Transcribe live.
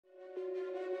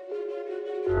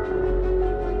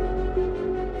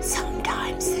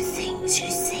Sometimes the things you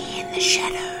see in the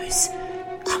shadows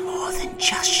are more than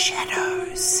just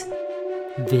shadows.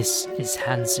 This is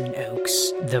Hanson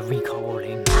Oaks, The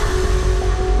Recalling.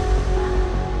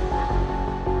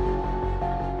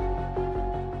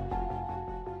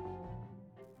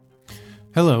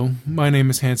 Hello, my name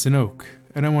is Hanson Oak,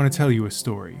 and I want to tell you a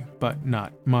story, but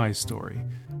not my story.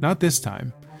 Not this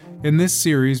time. In this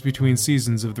series between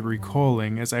seasons of The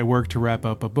Recalling, as I work to wrap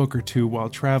up a book or two while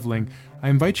traveling, I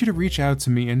invite you to reach out to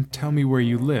me and tell me where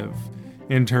you live.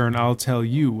 In turn, I'll tell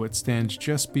you what stands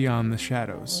just beyond the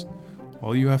shadows.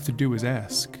 All you have to do is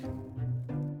ask.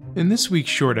 In this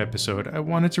week's short episode, I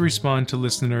wanted to respond to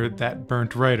listener That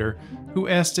Burnt Writer, who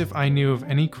asked if I knew of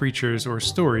any creatures or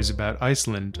stories about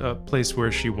Iceland, a place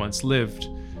where she once lived.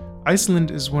 Iceland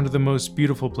is one of the most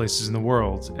beautiful places in the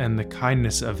world, and the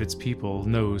kindness of its people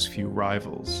knows few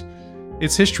rivals.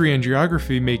 Its history and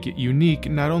geography make it unique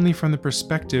not only from the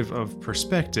perspective of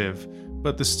perspective,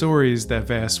 but the stories that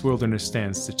vast wilderness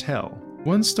stands to tell.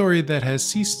 One story that has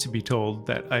ceased to be told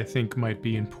that I think might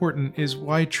be important is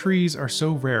why trees are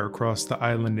so rare across the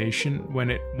island nation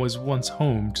when it was once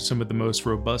home to some of the most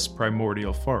robust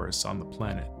primordial forests on the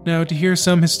planet. Now, to hear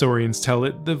some historians tell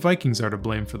it, the Vikings are to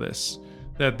blame for this.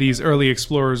 That these early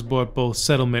explorers brought both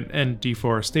settlement and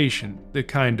deforestation, the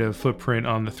kind of footprint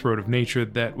on the throat of nature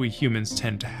that we humans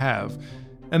tend to have.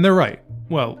 And they're right.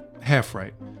 Well, half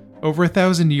right. Over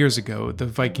 1,000 years ago, the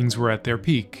Vikings were at their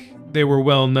peak. They were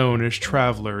well known as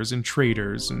travelers and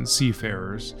traders and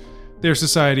seafarers. Their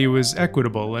society was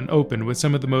equitable and open with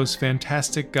some of the most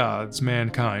fantastic gods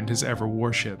mankind has ever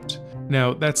worshipped.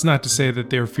 Now, that's not to say that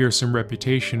their fearsome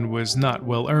reputation was not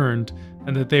well earned,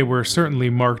 and that they were certainly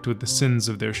marked with the sins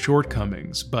of their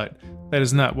shortcomings, but that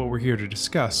is not what we're here to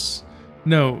discuss.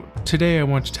 No, today I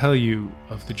want to tell you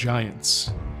of the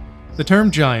giants. The term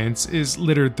giants is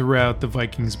littered throughout the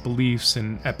Vikings' beliefs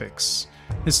and epics.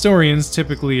 Historians,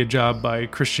 typically a job by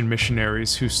Christian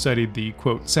missionaries who studied the,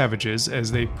 quote, savages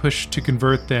as they pushed to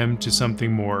convert them to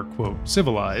something more, quote,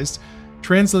 civilized,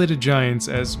 translated giants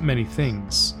as many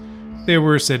things. They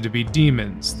were said to be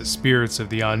demons, the spirits of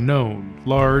the unknown,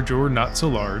 large or not so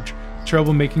large,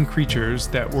 troublemaking creatures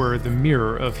that were the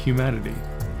mirror of humanity.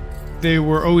 They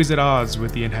were always at odds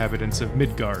with the inhabitants of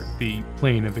Midgard, the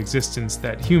plane of existence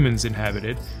that humans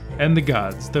inhabited, and the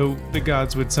gods, though the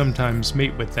gods would sometimes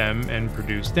mate with them and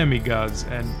produce demigods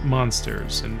and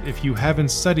monsters, and if you haven't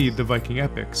studied the Viking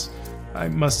epics, I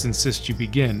must insist you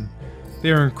begin.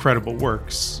 They are incredible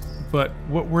works, but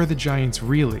what were the giants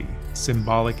really?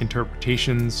 Symbolic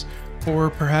interpretations, or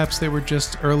perhaps they were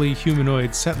just early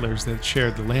humanoid settlers that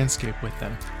shared the landscape with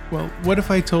them? Well, what if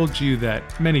I told you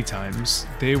that, many times,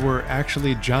 they were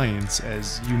actually giants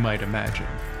as you might imagine?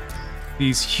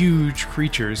 These huge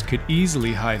creatures could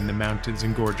easily hide in the mountains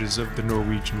and gorges of the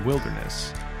Norwegian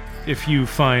wilderness. If you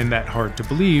find that hard to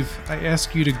believe, I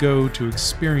ask you to go to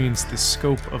experience the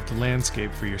scope of the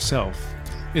landscape for yourself.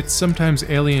 Its sometimes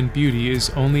alien beauty is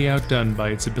only outdone by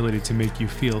its ability to make you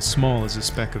feel small as a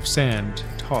speck of sand,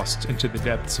 tossed into the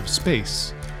depths of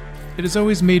space. It has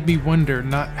always made me wonder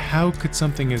not how could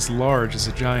something as large as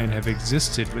a giant have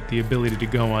existed with the ability to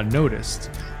go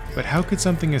unnoticed, but how could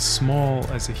something as small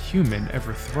as a human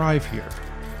ever thrive here?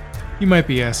 You might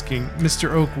be asking,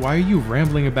 Mr. Oak, why are you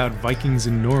rambling about Vikings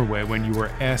in Norway when you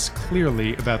were asked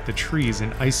clearly about the trees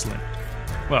in Iceland?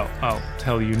 Well, I'll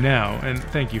tell you now, and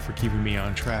thank you for keeping me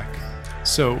on track.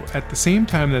 So, at the same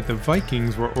time that the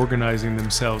Vikings were organizing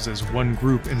themselves as one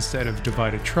group instead of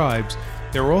divided tribes,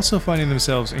 they were also finding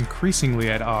themselves increasingly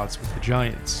at odds with the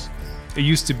giants. It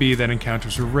used to be that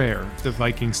encounters were rare, the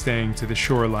Vikings staying to the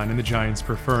shoreline and the giants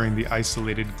preferring the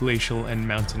isolated glacial and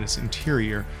mountainous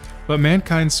interior, but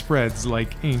mankind spreads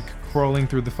like ink crawling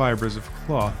through the fibers of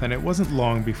cloth, and it wasn't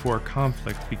long before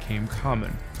conflict became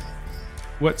common.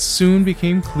 What soon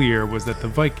became clear was that the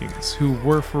Vikings, who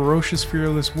were ferocious,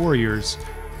 fearless warriors,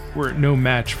 were no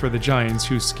match for the giants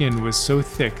whose skin was so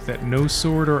thick that no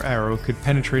sword or arrow could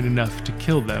penetrate enough to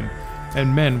kill them,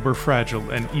 and men were fragile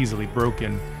and easily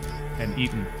broken and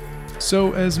eaten.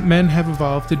 So, as men have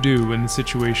evolved to do in the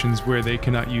situations where they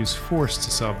cannot use force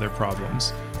to solve their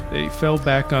problems, they fell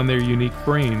back on their unique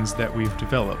brains that we've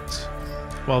developed.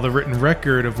 While the written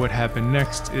record of what happened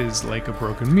next is like a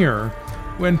broken mirror,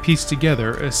 when pieced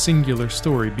together, a singular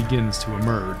story begins to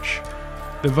emerge.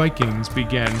 The Vikings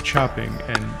began chopping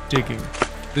and digging.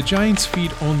 The giants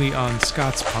feed only on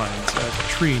Scots pines, a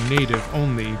tree native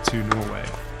only to Norway.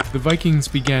 The Vikings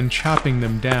began chopping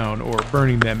them down or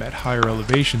burning them at higher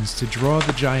elevations to draw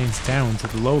the giants down to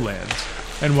the lowlands.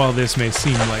 And while this may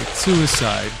seem like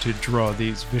suicide to draw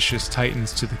these vicious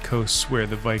titans to the coasts where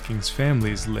the Vikings'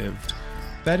 families lived,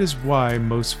 That is why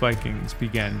most Vikings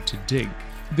began to dig.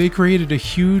 They created a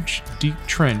huge, deep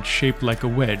trench shaped like a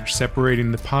wedge,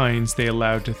 separating the pines they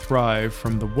allowed to thrive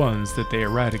from the ones that they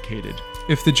eradicated.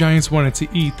 If the giants wanted to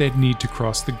eat, they'd need to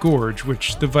cross the gorge,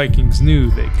 which the Vikings knew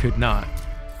they could not.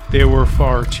 They were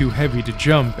far too heavy to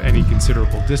jump any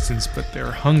considerable distance, but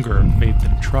their hunger made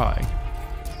them try.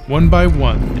 One by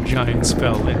one, the giants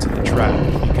fell into the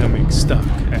trap, becoming stuck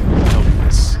and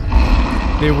helpless.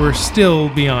 They were still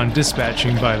beyond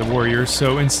dispatching by the warriors,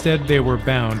 so instead they were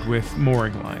bound with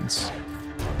mooring lines.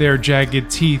 Their jagged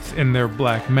teeth and their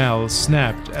black mouths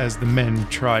snapped as the men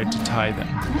tried to tie them.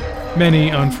 Many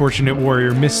unfortunate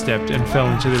warrior misstepped and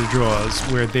fell into their jaws,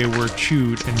 where they were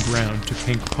chewed and ground to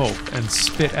pink pulp and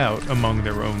spit out among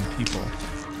their own people.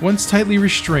 Once tightly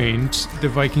restrained, the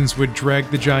Vikings would drag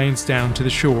the giants down to the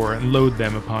shore and load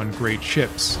them upon great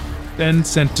ships, then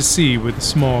sent to sea with a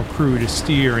small crew to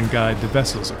steer and guide the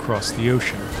vessels across the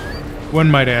ocean. One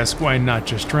might ask, why not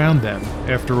just drown them?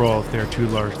 After all, if they're too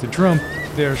large to jump,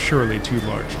 they're surely too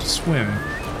large to swim.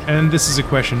 And this is a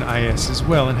question I asked as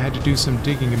well and had to do some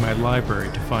digging in my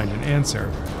library to find an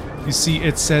answer. You see,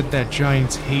 it said that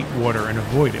giants hate water and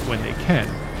avoid it when they can.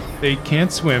 They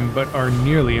can't swim, but are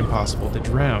nearly impossible to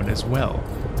drown as well.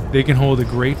 They can hold a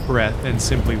great breath and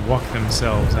simply walk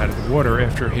themselves out of the water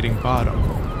after hitting bottom.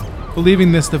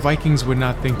 Believing this, the Vikings would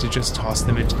not think to just toss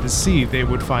them into the sea. They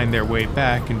would find their way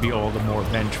back and be all the more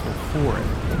vengeful for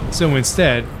it. So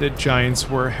instead, the giants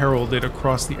were heralded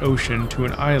across the ocean to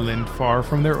an island far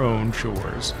from their own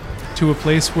shores, to a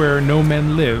place where no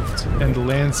men lived and the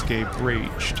landscape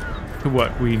raged, to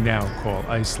what we now call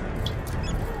Iceland.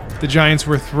 The giants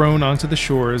were thrown onto the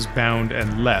shores, bound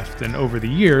and left, and over the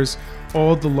years,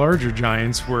 all the larger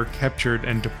giants were captured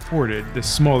and deported, the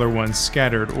smaller ones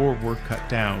scattered or were cut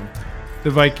down. The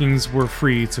Vikings were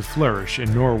free to flourish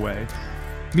in Norway.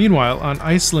 Meanwhile, on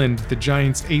Iceland, the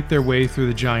giants ate their way through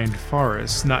the giant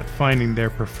forests, not finding their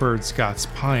preferred Scots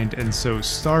pine and so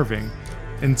starving,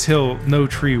 until no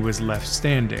tree was left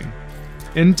standing.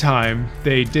 In time,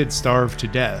 they did starve to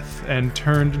death, and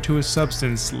turned into a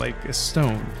substance like a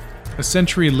stone. A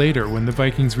century later, when the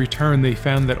Vikings returned, they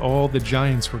found that all the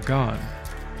giants were gone,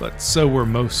 but so were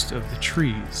most of the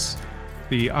trees.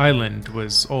 The island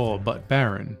was all but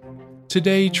barren.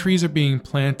 Today, trees are being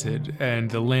planted and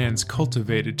the lands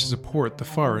cultivated to support the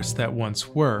forests that once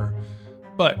were,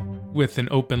 but with an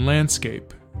open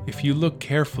landscape. If you look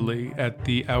carefully at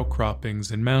the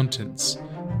outcroppings and mountains,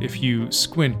 if you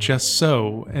squint just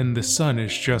so and the sun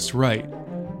is just right,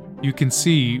 you can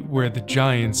see where the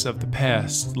giants of the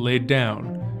past laid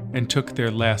down and took their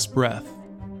last breath.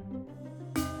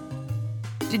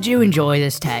 Did you enjoy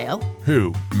this tale?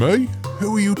 Who? Me?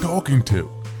 Who are you talking to?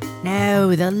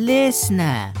 No, the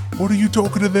listener. What are you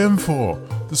talking to them for?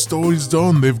 The story's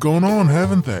done. They've gone on,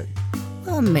 haven't they?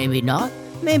 Well, maybe not.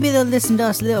 Maybe they'll listen to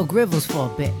us little grivels for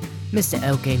a bit. Mr.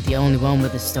 Oak ain't the only one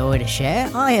with a story to share.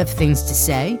 I have things to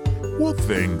say. What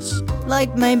things?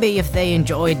 Like maybe if they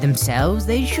enjoyed themselves,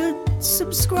 they should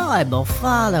subscribe or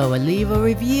follow or leave a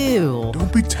review or...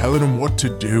 Don't be telling them what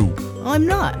to do. I'm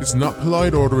not. It's not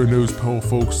polite ordering those poor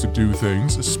folks to do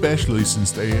things, especially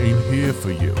since they ain't here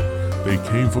for you. They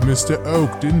came for Mr.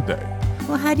 Oak, didn't they?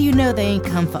 Well, how do you know they ain't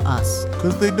come for us?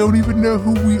 'Cause they don't even know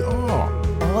who we are.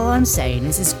 All I'm saying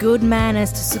is it's good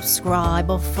manners to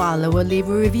subscribe or follow or leave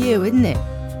a review, isn't it?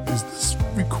 Is this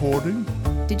recording?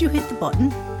 Did you hit the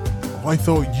button? Oh, I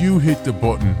thought you hit the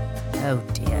button. Oh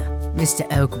dear. Mr.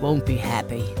 Oak won't be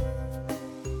happy.